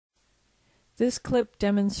This clip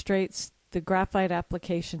demonstrates the graphite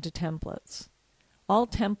application to templates. All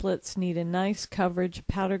templates need a nice coverage of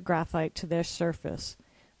powdered graphite to their surface.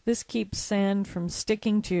 This keeps sand from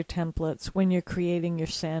sticking to your templates when you're creating your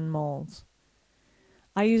sand molds.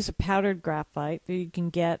 I use a powdered graphite that you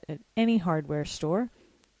can get at any hardware store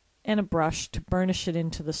and a brush to burnish it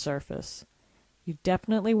into the surface. You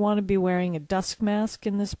definitely want to be wearing a dust mask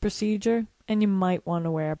in this procedure, and you might want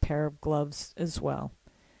to wear a pair of gloves as well.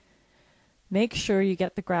 Make sure you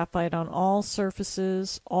get the graphite on all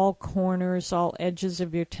surfaces, all corners, all edges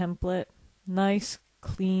of your template. Nice,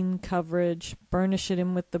 clean coverage. Burnish it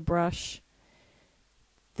in with the brush.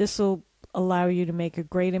 This will allow you to make a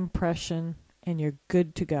great impression, and you're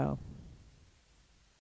good to go.